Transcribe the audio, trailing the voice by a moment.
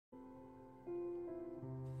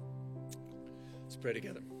Let's pray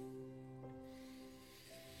together.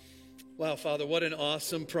 Wow, Father, what an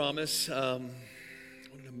awesome promise. What an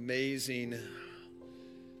amazing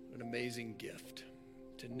gift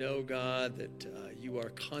to know, God, that you are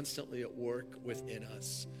constantly at work within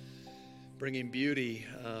us, bringing beauty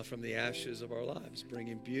from the ashes of our lives,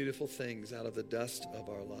 bringing beautiful things out of the dust of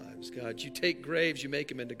our lives. God, you take graves, you make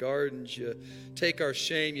them into gardens, you take our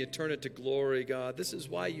shame, you turn it to glory, God. This is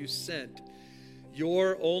why you sent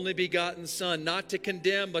your only begotten Son, not to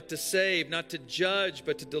condemn, but to save, not to judge,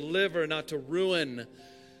 but to deliver, not to ruin,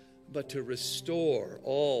 but to restore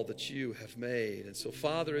all that you have made. And so,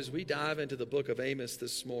 Father, as we dive into the book of Amos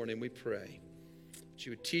this morning, we pray that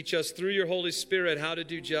you would teach us through your Holy Spirit how to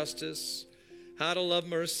do justice, how to love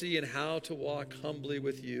mercy, and how to walk humbly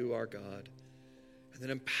with you, our God. And then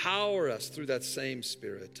empower us through that same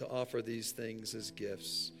Spirit to offer these things as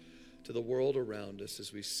gifts to the world around us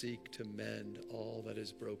as we seek to mend all that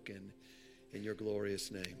is broken in your glorious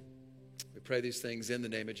name. We pray these things in the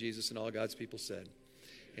name of Jesus, and all God's people said,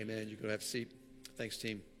 amen. You can have a seat. Thanks,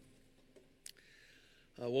 team.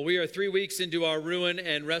 Well, we are 3 weeks into our Ruin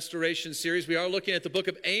and Restoration series. We are looking at the book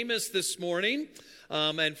of Amos this morning.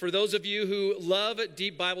 And for those of you who love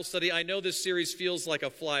deep Bible study, I know this series feels like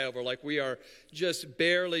a flyover, like we are just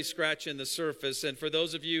barely scratching the surface. And for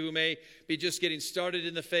those of you who may be just getting started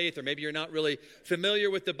in the faith, or maybe you're not really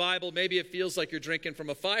familiar with the Bible, maybe it feels like you're drinking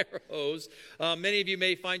from a fire hose. Many of you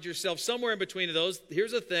may find yourself somewhere in between of those.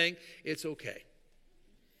 Here's the thing, it's okay.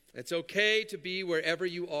 It's okay to be wherever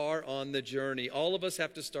you are on the journey. All of us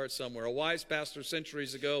have to start somewhere. A wise pastor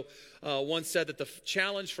centuries ago once said that the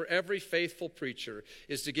challenge for every faithful preacher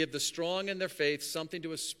is to give the strong in their faith something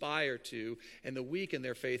to aspire to, and the weak in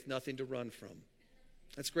their faith nothing to run from.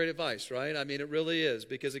 That's great advice, right? I mean, it really is,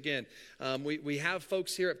 because again, we have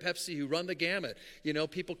folks here at Pepsi who run the gamut. You know,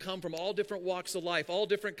 people come from all different walks of life, all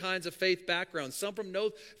different kinds of faith backgrounds, some from no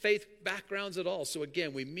faith backgrounds at all. So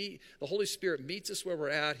again, the Holy Spirit meets us where we're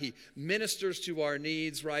at. He ministers to our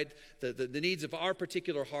needs, right? The needs of our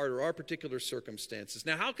particular heart or our particular circumstances.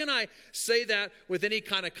 Now, how can I say that with any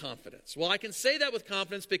kind of confidence? Well, I can say that with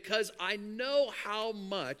confidence because I know how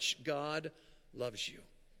much God loves you.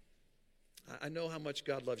 I know how much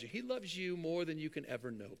God loves you. He loves you more than you can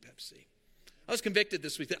ever know, Pepsi. I was convicted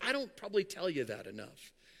this week that I don't probably tell you that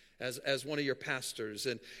enough as one of your pastors.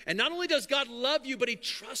 And not only does God love you, but he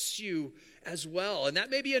trusts you as well. And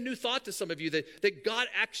that may be a new thought to some of you, that God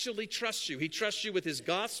actually trusts you. He trusts you with his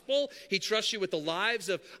gospel. He trusts you with the lives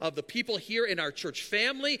of the people here in our church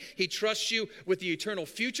family. He trusts you with the eternal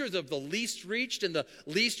futures of the least reached and the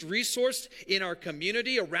least resourced in our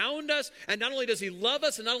community around us. And not only does he love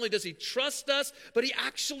us, and not only does he trust us, but he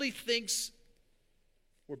actually thinks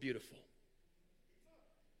we're beautiful.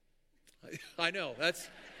 I know,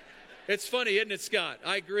 it's funny, isn't it, Scott?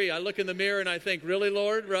 I agree. I look in the mirror and I think, really,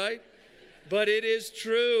 Lord, right? But it is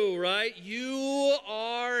true, right? You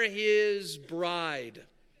are his bride.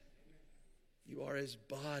 You are his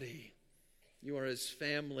body. You are his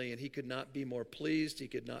family, and he could not be more pleased. He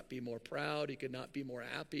could not be more proud. He could not be more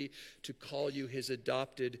happy to call you his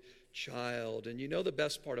adopted child. And you know the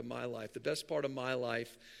best part of my life? The best part of my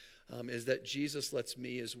life is that Jesus lets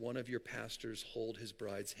me, as one of your pastors, hold his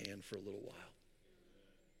bride's hand for a little while.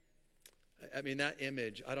 I mean, that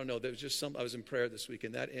image, I don't know, there was just I was in prayer this week,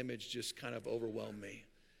 and that image just kind of overwhelmed me.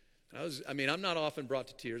 I'm not often brought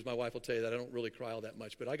to tears. My wife will tell you that I don't really cry all that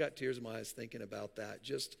much, but I got tears in my eyes thinking about that.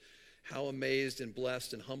 Just how amazed and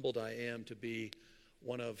blessed and humbled I am to be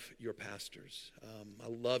one of your pastors. I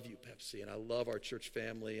love you, Pepsi, and I love our church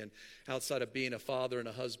family. And outside of being a father and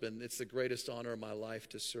a husband, it's the greatest honor of my life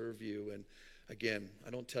to serve you. And again, I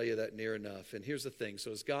don't tell you that near enough. And here's the thing. So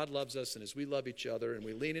as God loves us and as we love each other and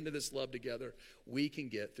we lean into this love together, we can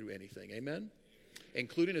get through anything. Amen?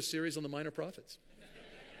 Including a series on the minor prophets.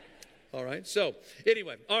 All right. So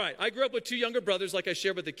anyway, all right. I grew up with 2 younger brothers, like I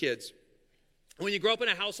shared with the kids. When you grow up in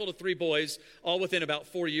a household of 3 boys, all within about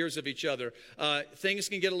 4 years of each other, things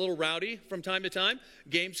can get a little rowdy from time to time.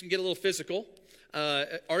 Games can get a little physical.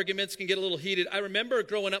 Arguments can get a little heated. I remember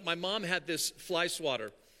growing up, my mom had this fly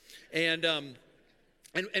swatter. And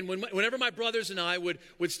whenever my brothers and I would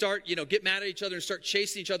start, get mad at each other and start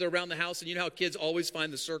chasing each other around the house, and you know how kids always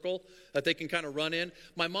find the circle that they can kind of run in,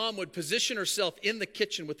 my mom would position herself in the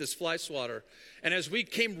kitchen with this fly swatter. And as we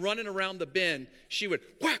came running around the bin, she would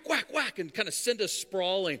whack, whack, whack, and kind of send us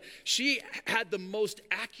sprawling. She had the most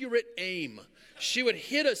accurate aim. She would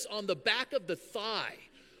hit us on the back of the thigh,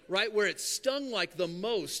 right where it stung like the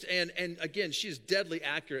most. And again, she's deadly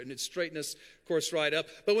accurate in its straightness. Of course, right up.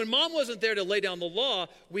 But when Mom wasn't there to lay down the law,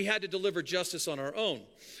 we had to deliver justice on our own.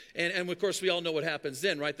 And of course, we all know what happens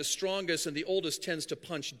then, right? The strongest and the oldest tends to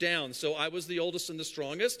punch down. So I was the oldest and the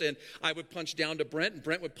strongest, and I would punch down to Brent, and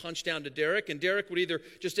Brent would punch down to Derek, and Derek would either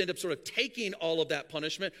just end up sort of taking all of that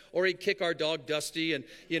punishment, or he'd kick our dog Dusty, and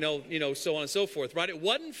so on and so forth, right? It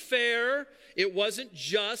wasn't fair, it wasn't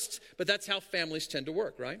just, but that's how families tend to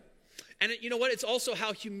work, right? And you know what? It's also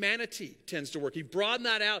how humanity tends to work. He broadened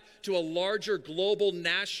that out to a larger global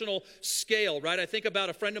national scale, right? I think about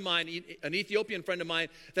a friend of mine, an Ethiopian friend of mine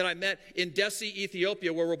that I met in Dessie,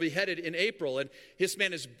 Ethiopia, where we'll be headed in April. And this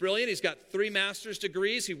man is brilliant. He's got 3 master's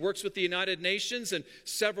degrees. He works with the United Nations and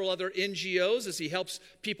several other NGOs as he helps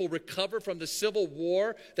people recover from the civil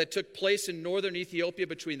war that took place in northern Ethiopia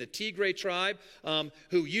between the Tigray tribe,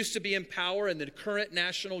 who used to be in power, and the current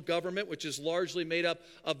national government, which is largely made up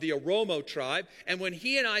of the Oromo tribe. And when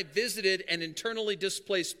he and I visited an internally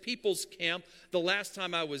displaced people's camp the last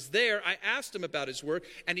time I was there, I asked him about his work,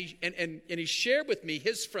 and he shared with me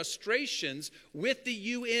his frustrations with the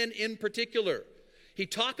UN in particular. He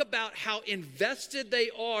talked about how invested they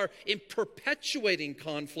are in perpetuating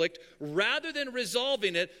conflict rather than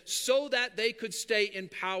resolving it so that they could stay in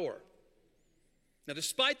power. Now,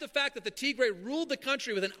 despite the fact that the Tigray ruled the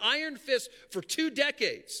country with an iron fist for 2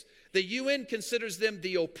 decades, the UN considers them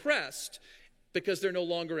the oppressed because they're no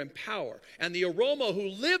longer in power. And the Oromo, who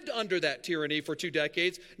lived under that tyranny for 2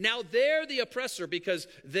 decades, now they're the oppressor because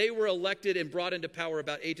they were elected and brought into power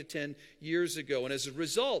about 8 to 10 years ago. And as a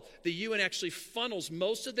result, the UN actually funnels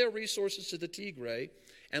most of their resources to the Tigray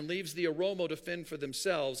and leaves the Oromo to fend for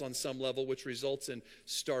themselves on some level, which results in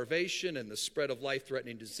starvation and the spread of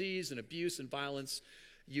life-threatening disease and abuse and violence.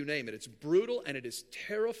 You name it. It's brutal and it is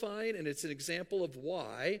terrifying, and it's an example of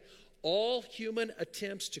why all human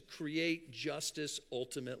attempts to create justice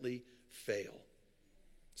ultimately fail.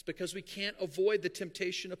 It's because we can't avoid the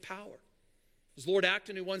temptation of power. As Lord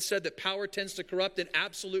Acton, who once said that power tends to corrupt and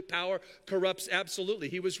absolute power corrupts absolutely.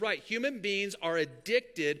 He was right. Human beings are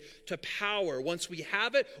addicted to power. Once we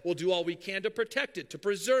have it, we'll do all we can to protect it, to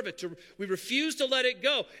preserve it. We refuse to let it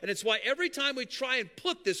go. And it's why every time we try and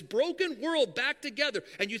put this broken world back together,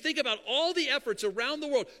 and you think about all the efforts around the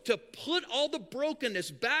world to put all the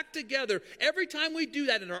brokenness back together, every time we do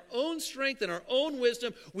that in our own strength and our own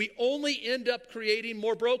wisdom, we only end up creating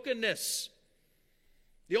more brokenness.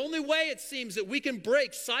 The only way, it seems, that we can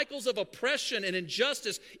break cycles of oppression and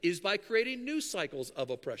injustice is by creating new cycles of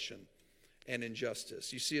oppression and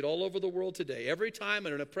injustice. You see it all over the world today. Every time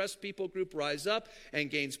an oppressed people group rise up and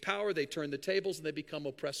gains power, they turn the tables and they become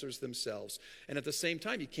oppressors themselves. And at the same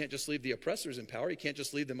time, you can't just leave the oppressors in power. You can't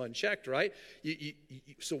just leave them unchecked, right?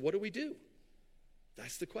 So what do?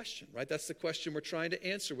 That's the question, right? That's the question we're trying to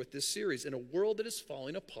answer with this series. In a world that is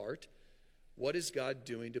falling apart, what is God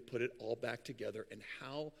doing to put it all back together, and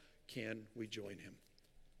how can we join him?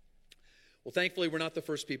 Well, thankfully, we're not the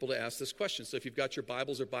first people to ask this question. So if you've got your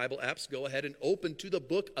Bibles or Bible apps, go ahead and open to the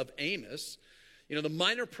book of Amos. You know, the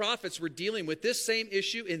minor prophets were dealing with this same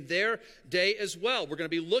issue in their day as well. We're going to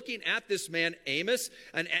be looking at this man, Amos,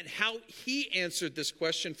 and how he answered this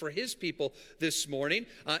question for his people this morning.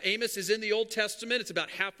 Amos is in the Old Testament. It's about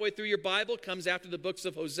halfway through your Bible. It comes after the books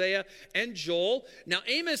of Hosea and Joel. Now,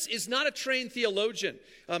 Amos is not a trained theologian.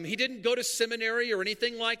 He didn't go to seminary or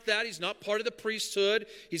anything like that. He's not part of the priesthood.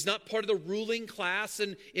 He's not part of the ruling class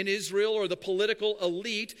in Israel or the political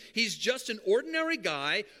elite. He's just an ordinary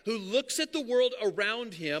guy who looks at the world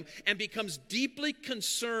around him and becomes deeply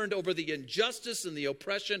concerned over the injustice and the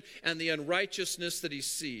oppression and the unrighteousness that he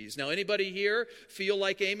sees. Now, anybody here feel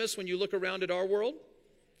like Amos when you look around at our world?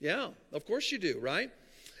 Yeah, of course you do, right?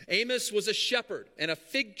 Amos was a shepherd and a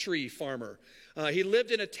fig tree farmer. He lived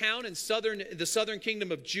in a town in the southern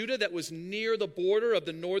kingdom of Judah that was near the border of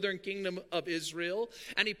the northern kingdom of Israel.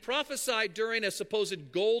 And he prophesied during a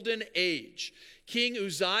supposed golden age. King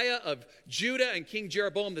Uzziah of Judah and King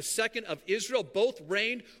Jeroboam II of Israel both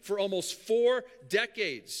reigned for almost 4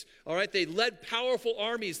 decades. All right, they led powerful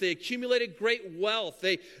armies. They accumulated great wealth.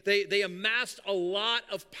 They amassed a lot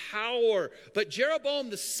of power. But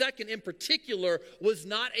Jeroboam II in particular was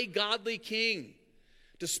not a godly king.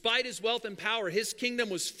 Despite his wealth and power, his kingdom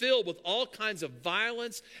was filled with all kinds of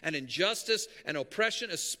violence and injustice and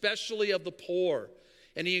oppression, especially of the poor.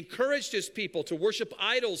 And he encouraged his people to worship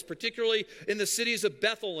idols, particularly in the cities of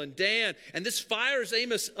Bethel and Dan. And this fires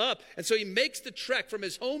Amos up. And so he makes the trek from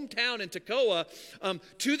his hometown in Tekoa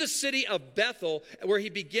to the city of Bethel, where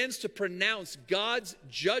he begins to pronounce God's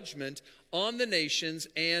judgment on the nations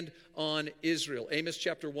and on Israel. Amos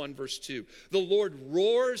chapter 1, verse 2. The Lord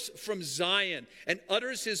roars from Zion and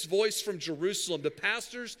utters his voice from Jerusalem. The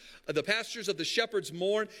pastures of the shepherds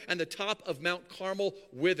mourn, and the top of Mount Carmel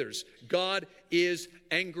withers. God is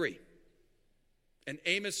angry. And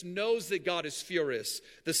Amos knows that God is furious.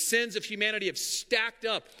 The sins of humanity have stacked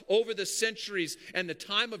up over the centuries, and the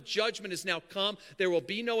time of judgment has now come. There will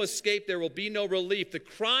be no escape. There will be no relief. The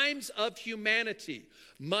crimes of humanity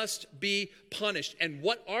must be punished. And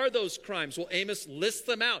what are those crimes? Well, Amos lists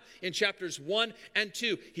them out in chapters 1 and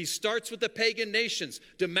 2. He starts with the pagan nations: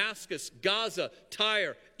 Damascus, Gaza,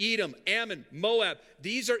 Tyre, Edom, Ammon, Moab.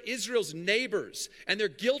 These are Israel's neighbors, and they're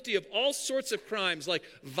guilty of all sorts of crimes like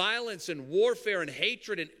violence and warfare and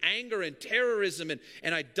hatred and anger and terrorism and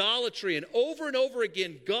idolatry. And over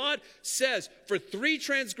again, God says, for 3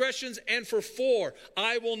 transgressions and for 4,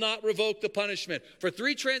 I will not revoke the punishment. For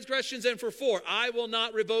 3 transgressions and for 4, I will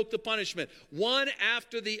not revoke the punishment. One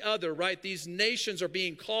after the other, right? These nations are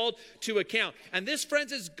being called to account. And this,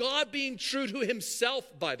 friends, is God being true to himself,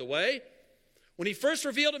 by the way. When he first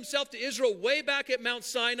revealed himself to Israel way back at Mount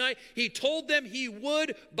Sinai, he told them he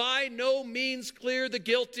would by no means clear the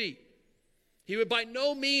guilty. He would by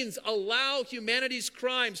no means allow humanity's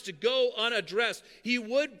crimes to go unaddressed. He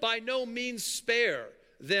would by no means spare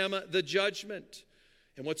them the judgment.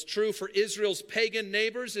 And what's true for Israel's pagan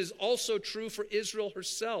neighbors is also true for Israel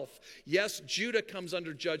herself. Yes, Judah comes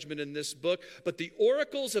under judgment in this book, but the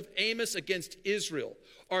oracles of Amos against Israel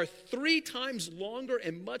are 3 times longer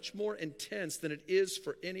and much more intense than it is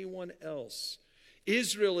for anyone else.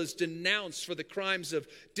 Israel is denounced for the crimes of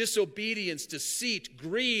disobedience, deceit,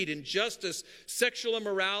 greed, injustice, sexual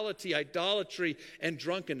immorality, idolatry, and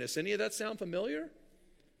drunkenness. Any of that sound familiar?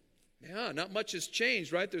 Yeah, not much has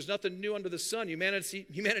changed, right? There's nothing new under the sun.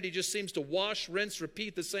 Humanity just seems to wash, rinse,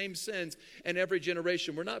 repeat the same sins in every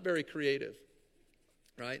generation. We're not very creative,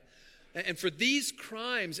 right? And for these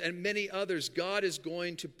crimes and many others, God is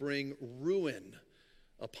going to bring ruin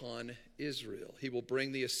upon Israel. He will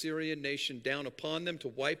bring the Assyrian nation down upon them to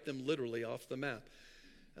wipe them literally off the map.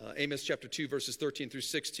 Amos chapter 2, verses 13 through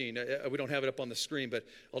 16. We don't have it up on the screen, but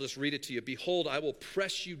I'll just read it to you. Behold, I will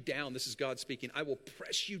press you down. This is God speaking. I will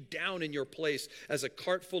press you down in your place as a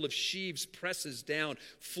cart full of sheaves presses down.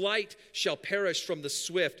 Flight shall perish from the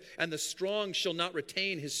swift, and the strong shall not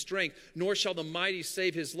retain his strength, nor shall the mighty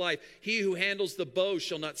save his life. He who handles the bow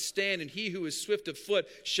shall not stand, and he who is swift of foot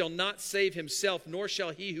shall not save himself, nor shall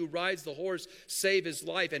he who rides the horse save his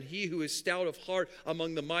life. And he who is stout of heart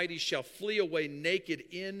among the mighty shall flee away naked.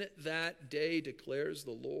 In that day, declares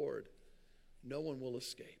the Lord, no one will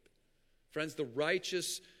escape. Friends, the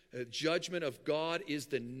righteous judgment of God is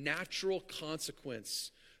the natural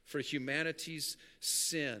consequence for humanity's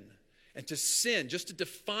sin. And to sin, just to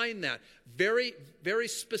define that very, very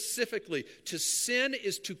specifically, to sin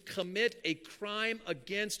is to commit a crime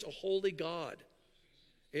against a holy God.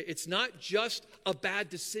 It's not just a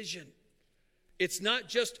bad decision. It's not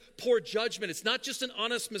just poor judgment. It's not just an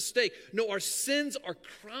honest mistake. No, our sins are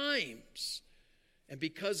crimes. And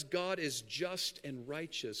because God is just and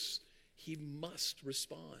righteous, he must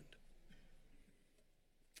respond.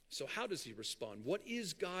 So how does he respond? What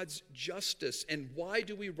is God's justice, and why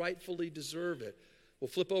do we rightfully deserve it? We'll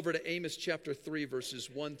flip over to Amos chapter 3, verses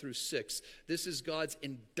 1 through 6. This is God's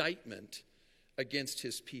indictment against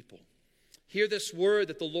his people. Hear this word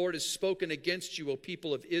that the Lord has spoken against you, O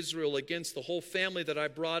people of Israel, against the whole family that I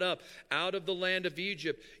brought up out of the land of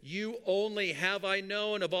Egypt. You only have I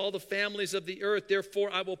known of all the families of the earth. Therefore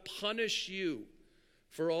I will punish you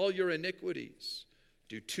for all your iniquities.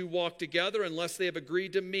 Do 2 walk together unless they have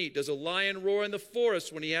agreed to meet? Does a lion roar in the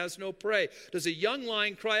forest when he has no prey? Does a young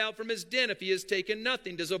lion cry out from his den if he has taken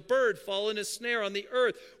nothing? Does a bird fall in a snare on the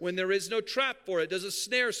earth when there is no trap for it? Does a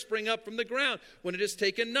snare spring up from the ground when it has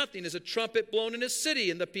taken nothing? Is a trumpet blown in a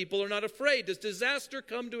city and the people are not afraid? Does disaster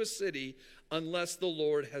come to a city unless the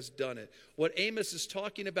Lord has done it? What Amos is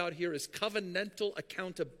talking about here is covenantal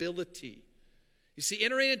accountability. You see,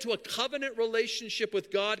 entering into a covenant relationship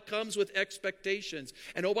with God comes with expectations.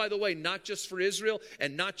 And oh, by the way, not just for Israel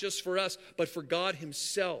and not just for us, but for God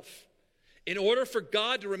himself. In order for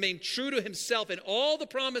God to remain true to himself and all the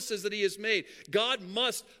promises that he has made, God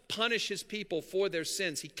must punish his people for their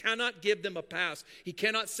sins. He cannot give them a pass. He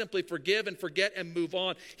cannot simply forgive and forget and move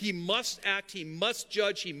on. He must act. He must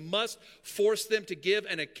judge. He must force them to give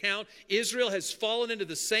an account. Israel has fallen into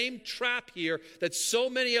the same trap here that so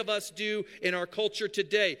many of us do in our culture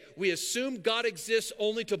today. We assume God exists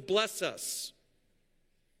only to bless us.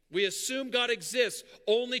 We assume God exists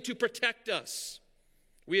only to protect us.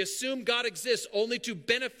 We assume God exists only to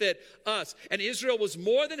benefit us. And Israel was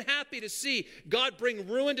more than happy to see God bring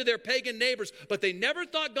ruin to their pagan neighbors, but they never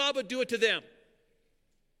thought God would do it to them.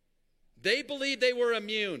 They believed they were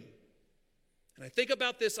immune. And I think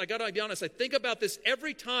about this, I got to be honest, I think about this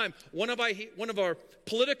every time one of our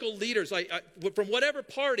political leaders, from whatever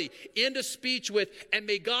party, end a speech with, "And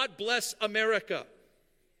may God bless America."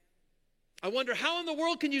 I wonder, how in the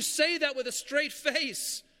world can you say that with a straight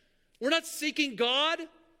face? We're not seeking God.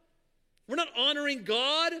 We're not honoring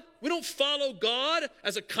God. We don't follow God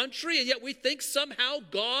as a country, and yet we think somehow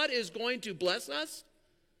God is going to bless us?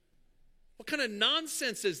 What kind of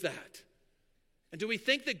nonsense is that? And do we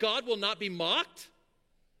think that God will not be mocked?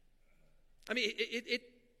 I mean,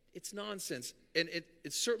 it's nonsense. And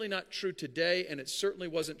it's certainly not true today, and it certainly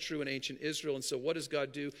wasn't true in ancient Israel. And so what does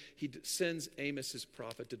God do? He sends Amos, his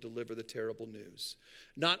prophet, to deliver the terrible news.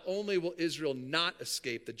 Not only will Israel not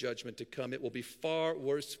escape the judgment to come, it will be far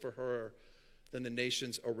worse for her than the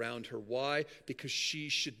nations around her. Why? Because she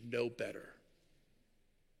should know better.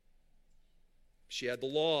 She had the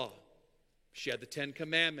law. She had the 10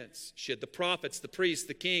 Commandments. She had the prophets, the priests,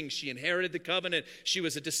 the kings. She inherited the covenant. She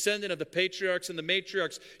was a descendant of the patriarchs and the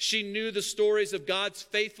matriarchs. She knew the stories of God's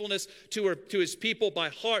faithfulness to his people by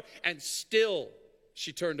heart, and still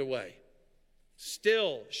she turned away.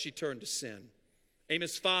 Still she turned to sin.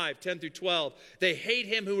 Amos 5, 10 through 12. They hate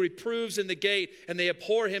him who reproves in the gate, and they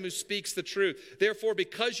abhor him who speaks the truth. Therefore,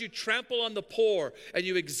 because you trample on the poor, and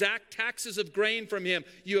you exact taxes of grain from him,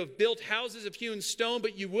 you have built houses of hewn stone,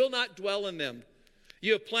 but you will not dwell in them.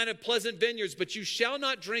 You have planted pleasant vineyards, but you shall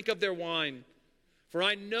not drink of their wine. For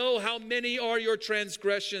I know how many are your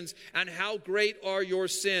transgressions and how great are your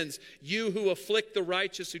sins. You who afflict the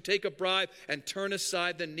righteous, who take a bribe and turn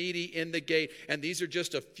aside the needy in the gate. And these are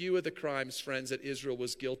just a few of the crimes, friends, that Israel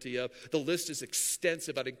was guilty of. The list is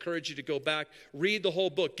extensive. I'd encourage you to go back, read the whole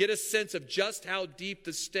book, get a sense of just how deep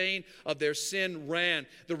the stain of their sin ran.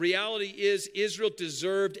 The reality is Israel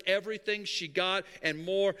deserved everything she got and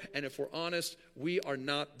more. And if we're honest, we are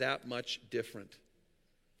not that much different.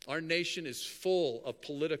 Our nation is full of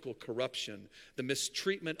political corruption, the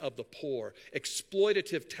mistreatment of the poor,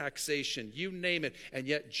 exploitative taxation, you name it. And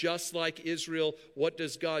yet, just like Israel, what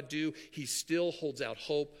does God do? He still holds out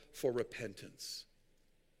hope for repentance.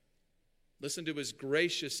 Listen to his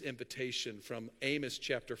gracious invitation from Amos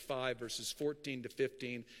chapter 5, verses 14 to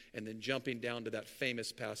 15, and then jumping down to that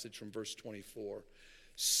famous passage from verse 24.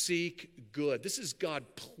 Seek good. This is God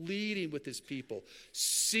pleading with his people.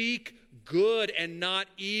 Seek good and not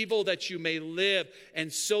evil, that you may live.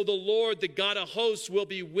 And so the Lord, the God of hosts, will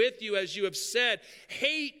be with you, as you have said.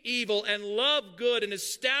 Hate evil and love good, and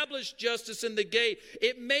establish justice in the gate.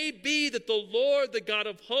 It may be that the Lord, the God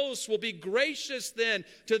of hosts, will be gracious then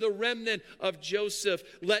to the remnant of Joseph.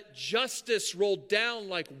 Let justice roll down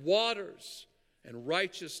like waters, and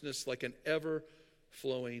righteousness like an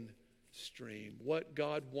ever-flowing stream. What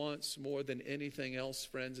God wants more than anything else,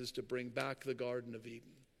 friends, is to bring back the Garden of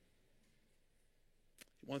Eden.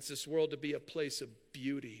 He wants this world to be a place of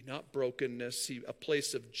beauty, not brokenness. A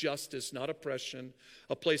place of justice, not oppression.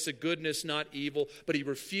 A place of goodness, not evil. But he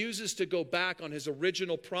refuses to go back on his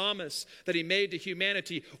original promise that he made to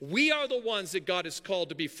humanity. We are the ones that God has called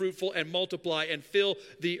to be fruitful and multiply and fill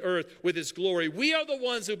the earth with his glory. We are the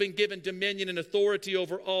ones who have been given dominion and authority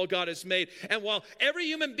over all God has made. And while every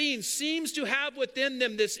human being seems to have within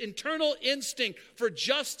them this internal instinct for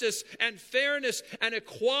justice and fairness and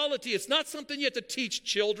equality, it's not something you have to teach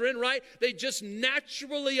children, right? They just naturally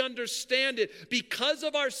understand it. Because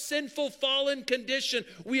of our sinful fallen condition,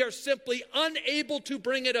 we are simply unable to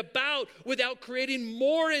bring it about without creating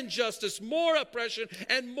more injustice, more oppression,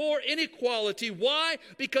 and more inequality. Why?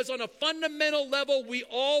 Because on a fundamental level, we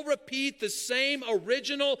all repeat the same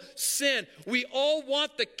original sin. We all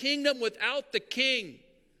want the kingdom without the king.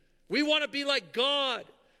 We want to be like God.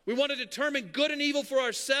 We want to determine good and evil for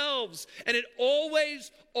ourselves. And it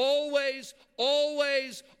always,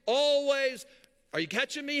 are you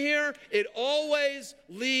catching me here? It always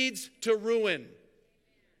leads to ruin.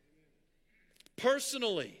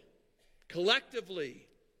 Personally, collectively,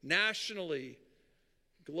 nationally,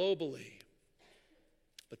 globally.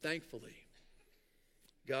 But thankfully,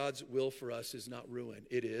 God's will for us is not ruin.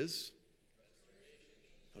 It is.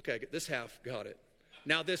 Okay, this half, got it.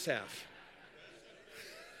 Now this half.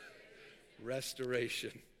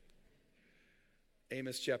 Restoration.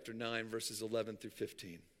 Amos chapter 9, verses 11 through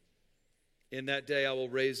 15. In that day I will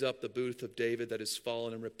raise up the booth of David that is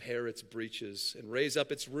fallen and repair its breaches and raise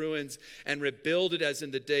up its ruins and rebuild it as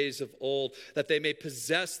in the days of old, that they may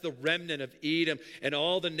possess the remnant of Edom and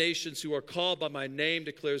all the nations who are called by my name,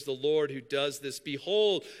 declares the Lord who does this.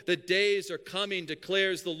 Behold, the days are coming,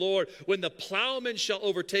 declares the Lord, when the plowman shall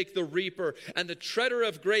overtake the reaper and the treader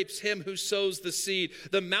of grapes him who sows the seed.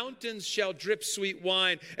 The mountains shall drip sweet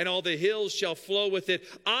wine and all the hills shall flow with it.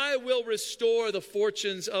 I will restore the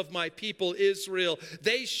fortunes of my people Israel.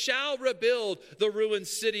 They shall rebuild the ruined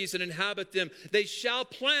cities and inhabit them. They shall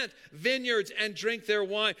plant vineyards and drink their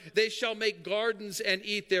wine. They shall make gardens and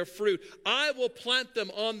eat their fruit. I will plant them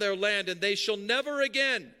on their land, and they shall never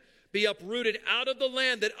again be uprooted out of the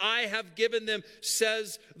land that I have given them,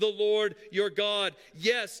 says the Lord your God.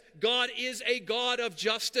 Yes, God is a God of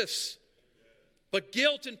justice. But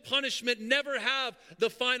guilt and punishment never have the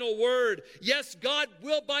final word. Yes, God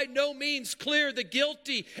will by no means clear the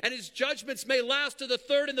guilty, and his judgments may last to the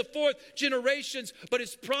third and the fourth generations, but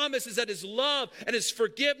his promise is that his love and his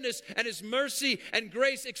forgiveness and his mercy and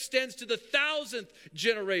grace extends to the 1,000th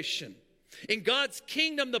generation. In God's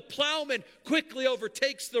kingdom, the plowman quickly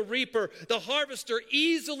overtakes the reaper. The harvester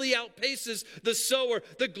easily outpaces the sower.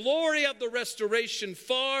 The glory of the restoration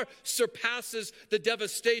far surpasses the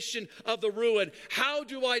devastation of the ruin. How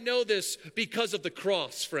do I know this? Because of the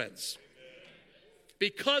cross, friends.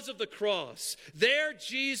 Because of the cross. There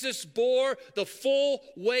Jesus bore the full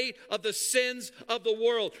weight of the sins of the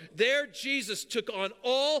world. There Jesus took on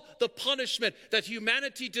all the punishment that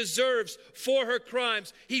humanity deserves for her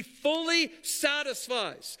crimes. He fully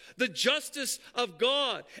satisfies the justice of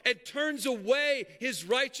God and turns away his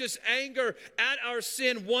righteous anger at our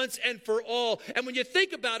sin once and for all. And when you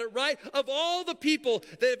think about it, right, of all the people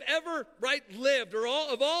that have ever, right, lived, or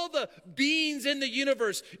of all the beings in the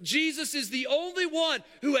universe, Jesus is the only one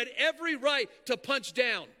who had every right to punch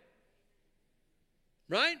down.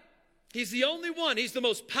 Right? He's the only one. He's the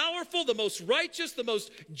most powerful, the most righteous, the most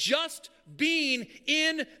just being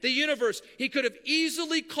in the universe. He could have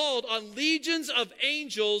easily called on legions of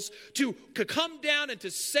angels to come down and to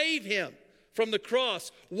save him from the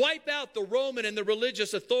cross, wipe out the Roman and the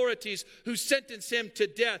religious authorities who sentenced him to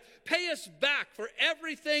death, pay us back for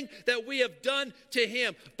everything that we have done to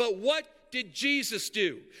him. But what did Jesus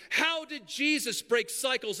do? How did Jesus break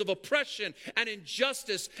cycles of oppression and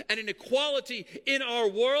injustice and inequality in our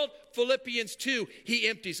world? Philippians 2, he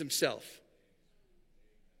empties himself.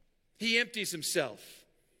 He empties himself.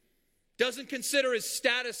 Doesn't consider his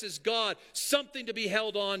status as God something to be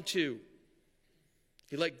held on to.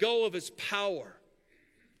 He let go of his power.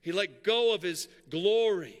 He let go of his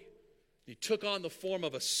glory. He took on the form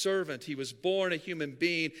of a servant. He was born a human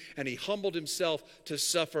being, and he humbled himself to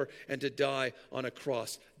suffer and to die on a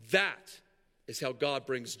cross. That is how God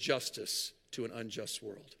brings justice to an unjust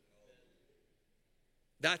world.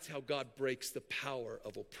 That's how God breaks the power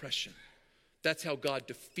of oppression. That's how God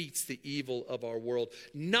defeats the evil of our world.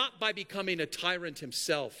 Not by becoming a tyrant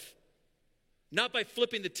himself. Not by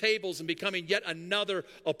flipping the tables and becoming yet another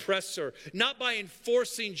oppressor. Not by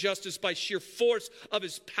enforcing justice by sheer force of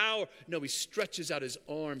his power. No, he stretches out his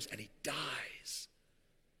arms and he dies.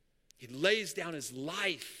 He lays down his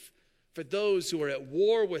life for those who are at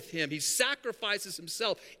war with him. He sacrifices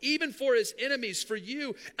himself, even for his enemies, for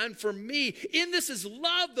you and for me. In this is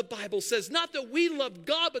love, the Bible says. Not that we loved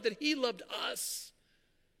God, but that he loved us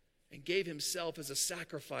and gave himself as a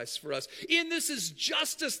sacrifice for us. In this is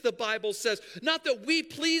justice, the Bible says. Not that we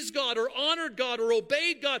pleased God or honored God or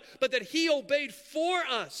obeyed God, but that he obeyed for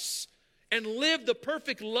us and lived the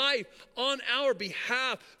perfect life on our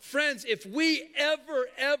behalf. Friends, if we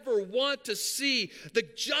ever want to see the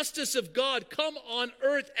justice of God come on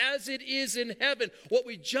earth as it is in heaven, what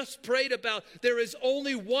we just prayed about, there is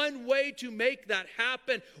only one way to make that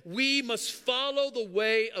happen. We must follow the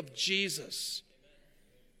way of Jesus.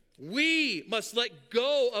 We must let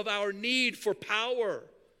go of our need for power,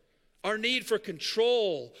 our need for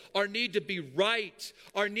control, our need to be right,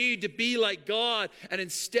 our need to be like God, and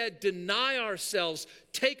instead deny ourselves,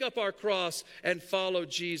 take up our cross, and follow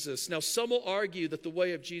Jesus. Now, some will argue that the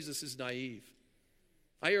way of Jesus is naive.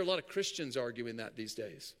 I hear a lot of Christians arguing that these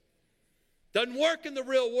days. Doesn't work in the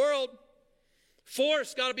real world.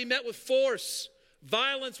 Force got to be met with force.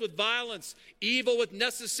 Violence with violence, evil with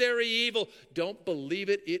necessary evil. Don't believe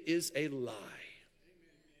it, it is a lie.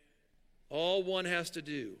 All one has to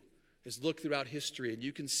do is look throughout history, and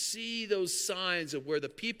you can see those signs of where the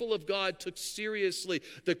people of God took seriously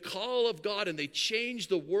the call of God, and they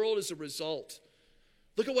changed the world as a result.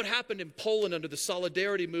 Look at what happened in Poland under the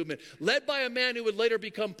Solidarity movement, led by a man who would later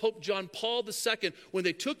become Pope John Paul II, when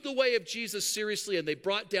they took the way of Jesus seriously and they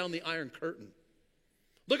brought down the Iron Curtain.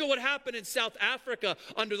 Look at what happened in South Africa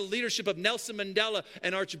under the leadership of Nelson Mandela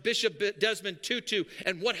and Archbishop Desmond Tutu,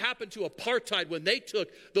 and what happened to apartheid when they took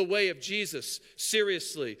the way of Jesus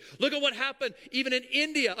seriously. Look at what happened even in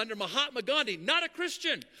India under Mahatma Gandhi, not a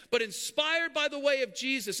Christian, but inspired by the way of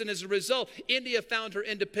Jesus. And as a result, India found her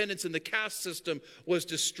independence and the caste system was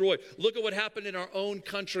destroyed. Look at what happened in our own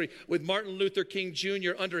country with Martin Luther King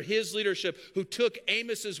Jr. under his leadership, who took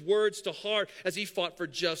Amos's words to heart as he fought for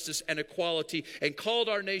justice and equality and called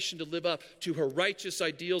our nation to live up to her righteous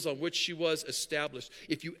ideals on which she was established.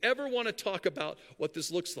 If you ever want to talk about what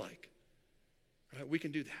this looks like, right, we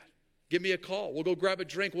can do that. Give me a call. We'll go grab a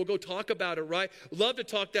drink. We'll go talk about it, right? Love to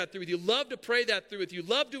talk that through with you. Love to pray that through with you.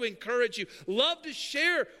 Love to encourage you. Love to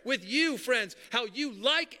share with you, friends, how you,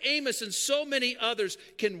 like Amos and so many others,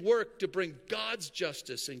 can work to bring God's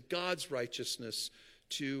justice and God's righteousness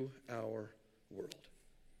to our world.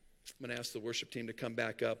 I'm going to ask the worship team to come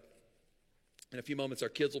back up. In a few moments, our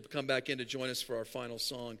kids will come back in to join us for our final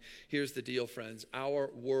song. Here's the deal, friends. Our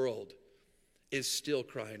world is still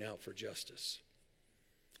crying out for justice.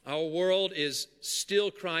 Our world is still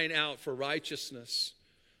crying out for righteousness.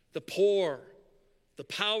 The poor, the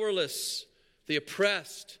powerless, the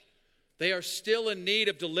oppressed, they are still in need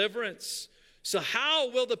of deliverance. So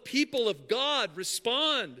how will the people of God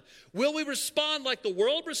respond? Will we respond like the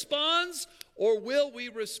world responds, or will we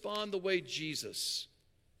respond the way Jesus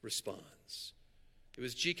responds? It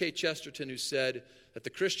was G.K. Chesterton who said that the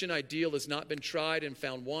Christian ideal has not been tried and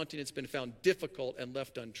found wanting. It's been found difficult and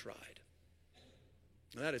left untried.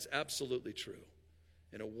 And that is absolutely true.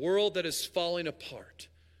 In a world that is falling apart,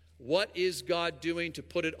 what is God doing to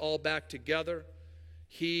put it all back together?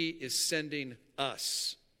 He is sending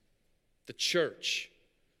us, the church,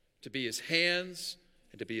 to be his hands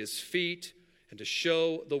and to be his feet and to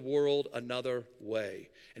show the world another way.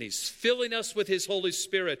 And he's filling us with his Holy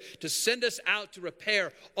Spirit to send us out to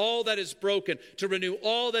repair all that is broken, to renew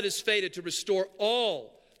all that is faded, to restore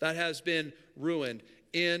all that has been ruined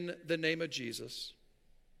in the name of Jesus,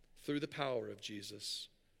 through the power of Jesus,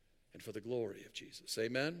 and for the glory of Jesus.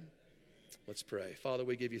 Amen? Let's pray. Father,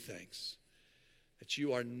 we give you thanks that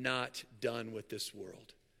you are not done with this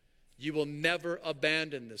world. You will never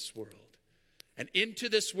abandon this world. And into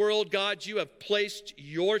this world, God, you have placed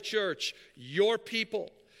your church, your people.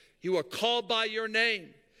 You are called by your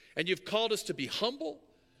name. And you've called us to be humble.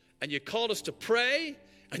 And you called us to pray.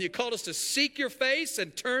 And you called us to seek your face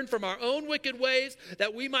and turn from our own wicked ways,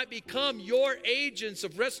 that we might become your agents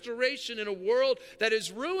of restoration in a world that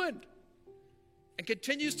is ruined and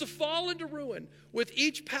continues to fall into ruin with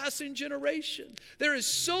each passing generation. There is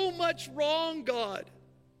so much wrong, God.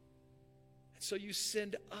 And so you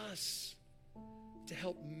send us to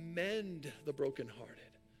help mend the brokenhearted,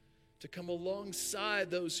 to come alongside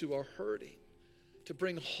those who are hurting, to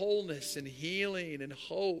bring wholeness and healing and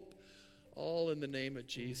hope, all in the name of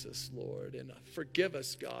Jesus, Lord. And forgive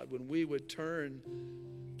us, God, when we would turn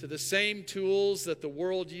to the same tools that the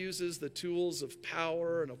world uses, the tools of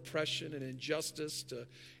power and oppression and injustice, to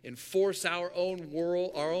enforce our own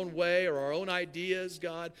world, our own way, or our own ideas,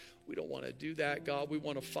 God. We don't want to do that, God. We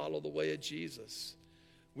want to follow the way of Jesus.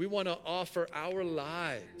 We want to offer our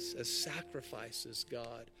lives as sacrifices,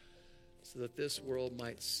 God, so that this world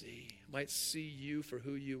might see you for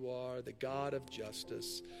who you are, the God of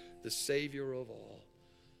justice, the Savior of all.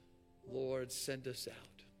 Lord, send us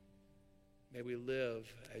out. May we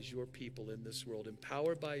live as your people in this world,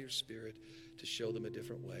 empowered by your Spirit to show them a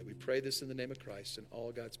different way. We pray this in the name of Christ, and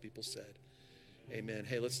all God's people said, amen.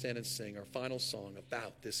 Hey, let's stand and sing our final song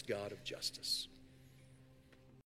about this God of justice.